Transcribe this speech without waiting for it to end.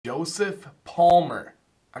Joseph Palmer.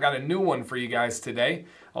 I got a new one for you guys today.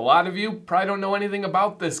 A lot of you probably don't know anything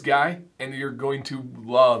about this guy, and you're going to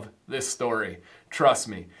love this story. Trust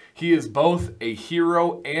me, he is both a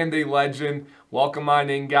hero and a legend. Welcome on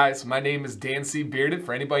in, guys. My name is DanCBearded.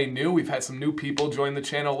 For anybody new, we've had some new people join the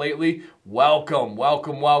channel lately. Welcome,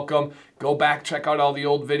 welcome, welcome. Go back, check out all the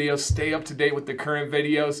old videos. Stay up to date with the current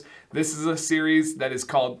videos. This is a series that is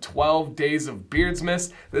called 12 Days of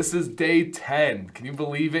Beardsmas. This is day 10. Can you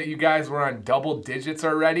believe it, you guys? We're on double digits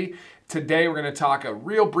already. Today, we're going to talk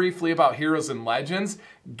real briefly about heroes and legends,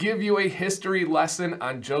 give you a history lesson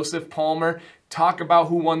on Joseph Palmer, talk about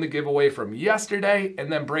who won the giveaway from yesterday,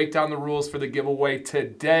 and then break down the rules for the giveaway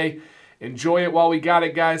today. Enjoy it while we got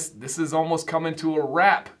it, guys. This is almost coming to a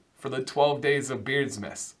wrap for the 12 Days of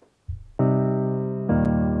Beardsmas.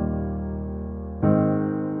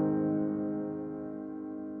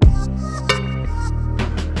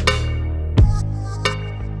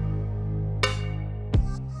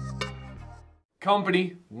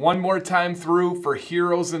 Company, one more time through for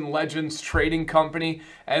Heroes and Legends Trading Company.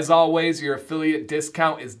 As always, your affiliate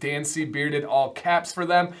discount is DanCBearded, all caps for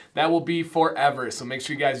them. That will be forever, so make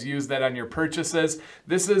sure you guys use that on your purchases.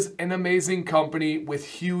 This is an amazing company with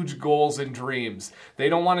huge goals and dreams. They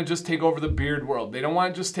don't want to just take over the beard world. They don't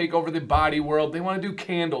want to just take over the body world. They want to do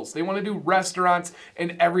candles. They want to do restaurants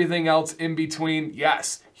and everything else in between.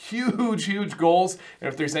 Yes. Huge goals, and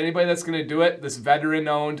if there's anybody that's going to do it, this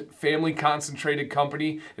veteran-owned, family-concentrated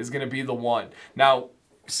company is going to be the one. Now,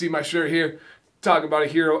 see my shirt here? Talk about a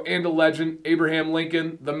hero and a legend, Abraham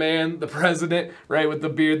Lincoln, the man, the president, right, with the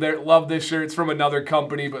beard there. Love this shirt. It's from another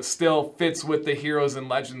company, but still fits with the heroes and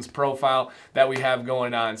legends profile that we have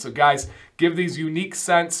going on. So, guys, give these unique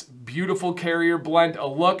scents, beautiful carrier blend a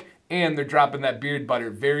look, and they're dropping that beard butter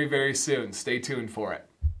very soon. Stay tuned for it.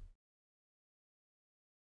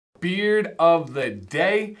 Beard of the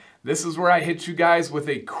day. This is where I hit you guys with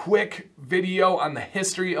a quick video on the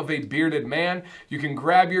history of a bearded man. You can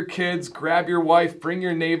grab your kids, grab your wife, bring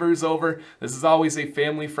your neighbors over. This is always a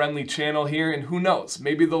family-friendly channel here, and who knows,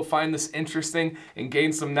 maybe they'll find this interesting and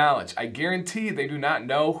gain some knowledge. I guarantee they do not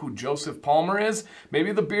know who Joseph Palmer is.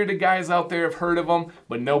 Maybe the bearded guys out there have heard of him,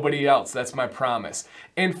 but nobody else. That's my promise.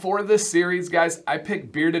 And for this series, guys, I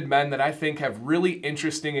picked bearded men that I think have really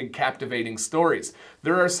interesting and captivating stories.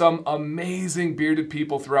 There are some amazing bearded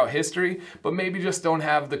people throughout history, but maybe just don't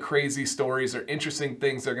have the crazy stories or interesting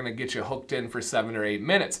things that are going to get you hooked in for 7 or 8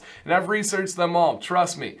 minutes. And I've researched them all,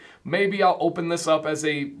 trust me. Maybe I'll open this up as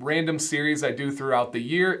a random series I do throughout the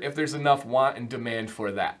year if there's enough want and demand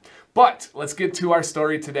for that. But let's get to our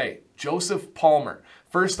story today. Joseph Palmer.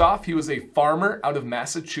 First off, he was a farmer out of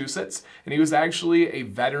Massachusetts, and he was actually a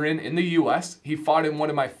veteran in the U.S. He fought in one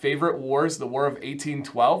of my favorite wars, the War of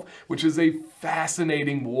 1812, which is a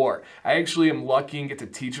fascinating war. I actually am lucky and get to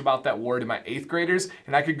teach about that war to my 8th graders,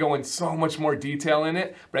 and I could go in so much more detail in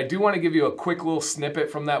it, but I do want to give you a quick little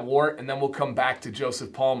snippet from that war, and then we'll come back to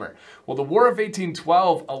Joseph Palmer. Well, the War of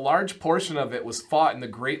 1812, a large portion of it was fought in the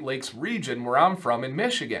Great Lakes region where I'm from in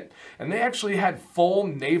Michigan, and they actually had full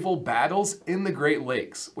naval battles in the Great Lakes,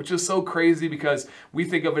 which is so crazy because we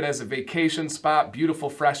think of it as a vacation spot, beautiful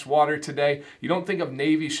fresh water today. You don't think of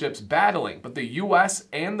Navy ships battling, but the U.S.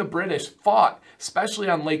 and the British fought, especially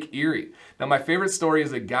on Lake Erie. Now, my favorite story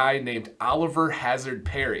is a guy named Oliver Hazard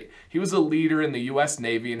Perry. He was a leader in the U.S.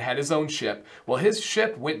 Navy and had his own ship. Well, his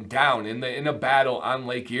ship went down in a battle on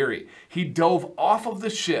Lake Erie. He dove off of the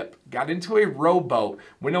ship, got into a rowboat,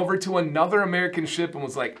 went over to another American ship and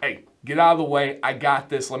was like, hey, get out of the way, I got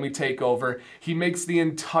this, let me take over. He makes the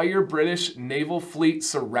entire British naval fleet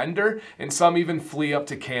surrender, and some even flee up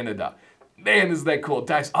to Canada. Man, is that cool.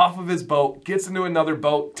 Dives off of his boat, gets into another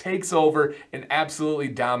boat, takes over, and absolutely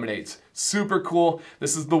dominates. Super cool.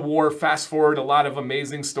 This is the war. Fast forward, a lot of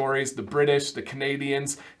amazing stories. The British, the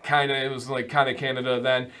Canadians, it was like Canada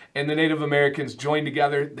then, and the Native Americans joined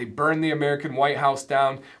together. They burned the American White House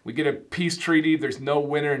down. We get a peace treaty. There's no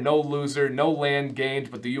winner, no loser, no land gained,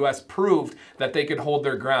 but the U.S. proved that they could hold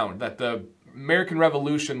their ground, that the American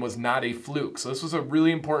Revolution was not a fluke. So this was a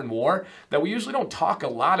really important war that we usually don't talk a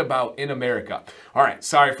lot about in America. All right,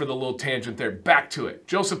 sorry for the little tangent there. Back to it.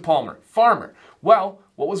 Joseph Palmer, farmer. Well,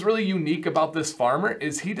 what was really unique about this farmer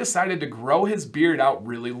is he decided to grow his beard out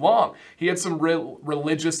really long. He had some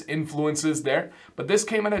religious influences there, but this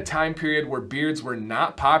came at a time period where beards were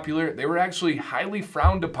not popular. They were actually highly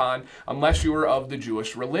frowned upon unless you were of the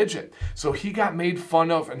Jewish religion. So he got made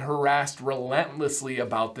fun of and harassed relentlessly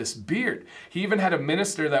about this beard. He even had a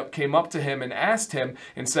minister that came up to him and asked him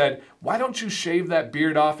and said, "Why don't you shave that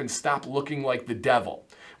beard off and stop looking like the devil?"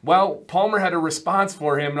 Well, Palmer had a response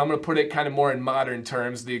for him, and I'm going to put it kind of more in modern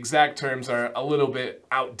terms. The exact terms are a little bit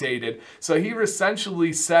outdated. So he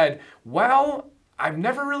essentially said, well, I've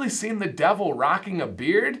never really seen the devil rocking a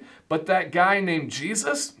beard, but that guy named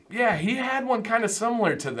Jesus, yeah, he had one kind of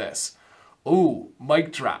similar to this. Ooh,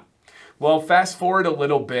 mic drop. Well, fast forward a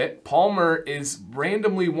little bit, Palmer is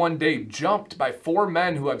randomly one day jumped by 4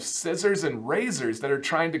 men who have scissors and razors that are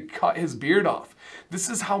trying to cut his beard off.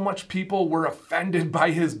 This is how much people were offended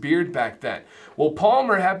by his beard back then. Well,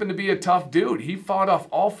 Palmer happened to be a tough dude. He fought off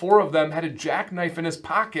all 4 of them, had a jackknife in his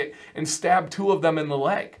pocket, and stabbed 2 of them in the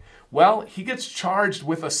leg. Well, he gets charged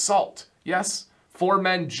with assault. Yes, 4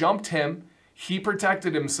 men jumped him. He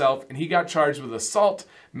protected himself, and he got charged with assault,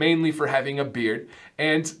 mainly for having a beard.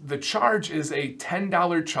 And the charge is a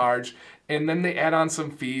 $10 charge, and then they add on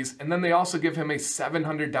some fees, and then they also give him a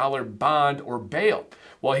 $700 bond or bail.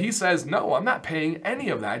 Well, he says, no, I'm not paying any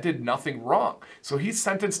of that. I did nothing wrong. So he's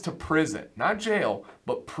sentenced to prison, not jail,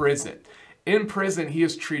 but prison. In prison, he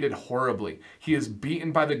is treated horribly. He is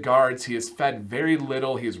beaten by the guards. He is fed very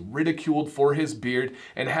little. He is ridiculed for his beard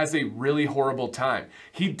and has a really horrible time.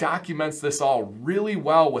 He documents this all really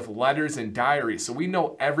well with letters and diaries, so we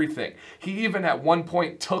know everything. He even at one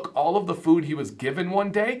point took all of the food he was given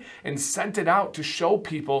one day and sent it out to show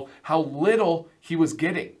people how little he was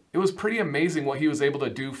getting. It was pretty amazing what he was able to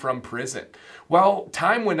do from prison. Well,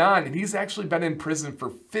 time went on, and he's actually been in prison for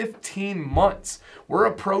 15 months. We're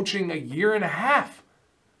approaching a year and a half.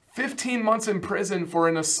 15 months in prison for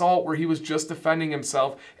an assault where he was just defending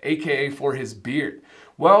himself, aka for his beard.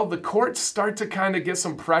 Well, the courts start to kind of get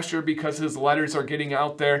some pressure because his letters are getting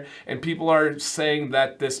out there, and people are saying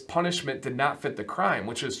that this punishment did not fit the crime,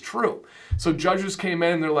 which is true. So judges came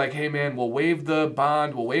in and they're like, hey man, we'll waive the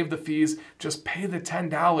bond, we'll waive the fees, just pay the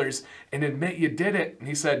 $10 and admit you did it. And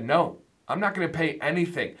he said, no, I'm not going to pay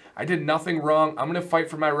anything. I did nothing wrong. I'm going to fight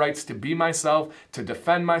for my rights to be myself, to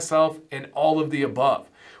defend myself, and all of the above.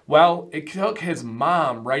 Well, it took his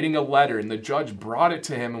mom writing a letter, and the judge brought it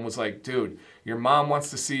to him and was like, dude, your mom wants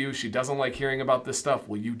to see you. She doesn't like hearing about this stuff.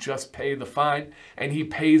 Will you just pay the fine? And he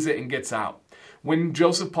pays it and gets out. When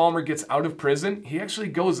Joseph Palmer gets out of prison, he actually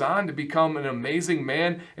goes on to become an amazing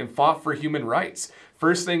man and fought for human rights.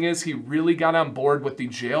 First thing is he really got on board with the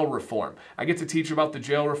jail reform. I get to teach about the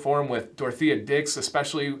jail reform with Dorothea Dix,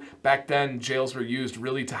 especially back then jails were used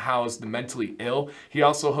really to house the mentally ill. He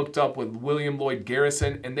also hooked up with William Lloyd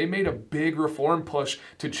Garrison, and they made a big reform push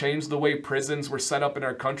to change the way prisons were set up in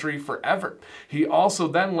our country forever. He also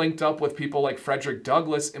then linked up with people like Frederick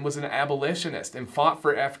Douglass and was an abolitionist and fought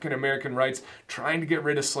for African American rights, trying to get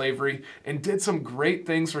rid of slavery, and did some great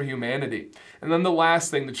things for humanity. And then the last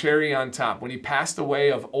thing, the cherry on top, when he passed away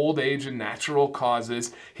of old age and natural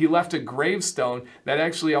causes, he left a gravestone that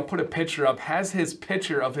actually, I'll put a picture up, has his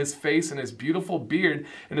picture of his face and his beautiful beard,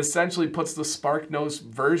 and essentially puts the spark-nosed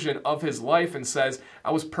version of his life and says,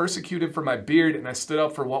 I was persecuted for my beard and I stood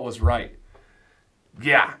up for what was right.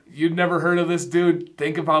 Yeah, you'd never heard of this dude?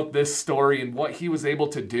 Think about this story and what he was able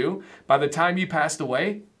to do. By the time he passed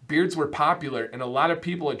away, beards were popular, and a lot of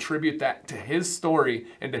people attribute that to his story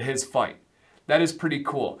and to his fight. That is pretty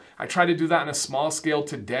cool. I try to do that on a small scale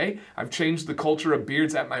today. I've changed the culture of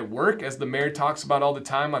beards at my work, as the mayor talks about all the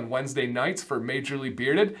time on Wednesday nights for Majorly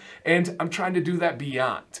Bearded, and I'm trying to do that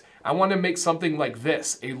beyond. I want to make something like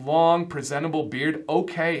this, a long, presentable beard,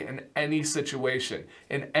 okay in any situation,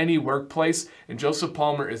 in any workplace, and Joseph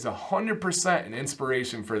Palmer is 100% an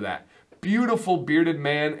inspiration for that. Beautiful bearded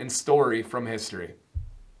man and story from history.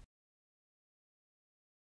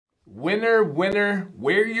 Winner, winner,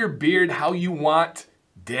 wear your beard how you want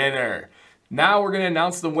dinner. Now we're going to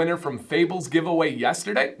announce the winner from Fable's giveaway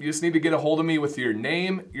yesterday. You just need to get a hold of me with your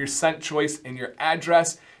name, your scent choice, and your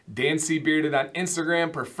address. DanCBearded on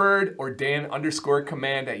Instagram, preferred, or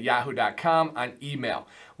Dan_command@yahoo.com on email.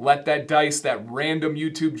 Let that dice, that random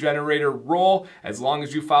YouTube generator roll. As long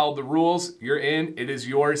as you follow the rules, you're in. It is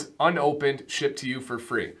yours, unopened, shipped to you for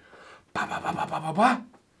free. Ba, ba, ba, ba, ba, ba, ba.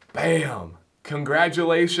 Bam.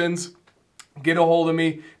 Congratulations. Get a hold of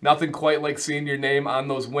me. Nothing quite like seeing your name on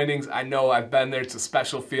those winnings. I know, I've been there. It's a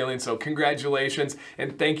special feeling. So congratulations,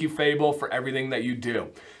 and thank you, Fable, for everything that you do.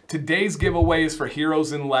 Today's giveaway is for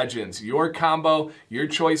Heroes and Legends. Your combo, your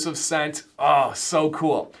choice of scent. Oh, so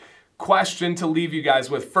cool. Question to leave you guys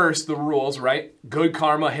with. First, the rules, right? Good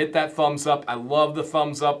karma, hit that thumbs up. I love the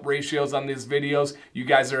thumbs up ratios on these videos. You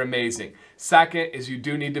guys are amazing. Second is you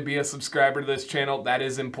do need to be a subscriber to this channel. That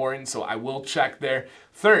is important, so I will check there.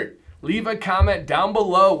 Third, leave a comment down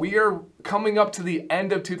below. We are coming up to the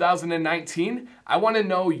end of 2019. I want to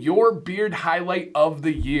know your beard highlight of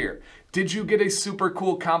the year. Did you get a super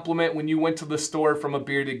cool compliment when you went to the store from a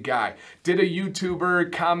bearded guy? Did a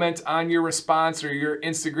YouTuber comment on your response or your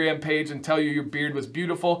Instagram page and tell you your beard was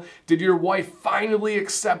beautiful? Did your wife finally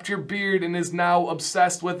accept your beard and is now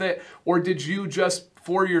obsessed with it? Or did you just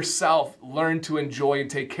for yourself learn to enjoy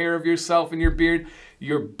and take care of yourself and your beard?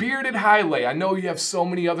 Your bearded highlight. I know you have so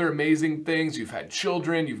many other amazing things. You've had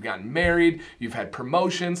children, you've gotten married, you've had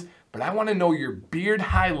promotions, but I want to know your beard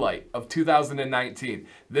highlight of 2019.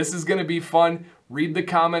 This is going to be fun. Read the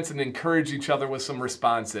comments and encourage each other with some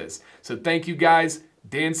responses. So thank you guys.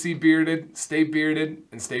 DanCBearded, stay bearded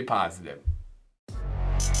and stay positive.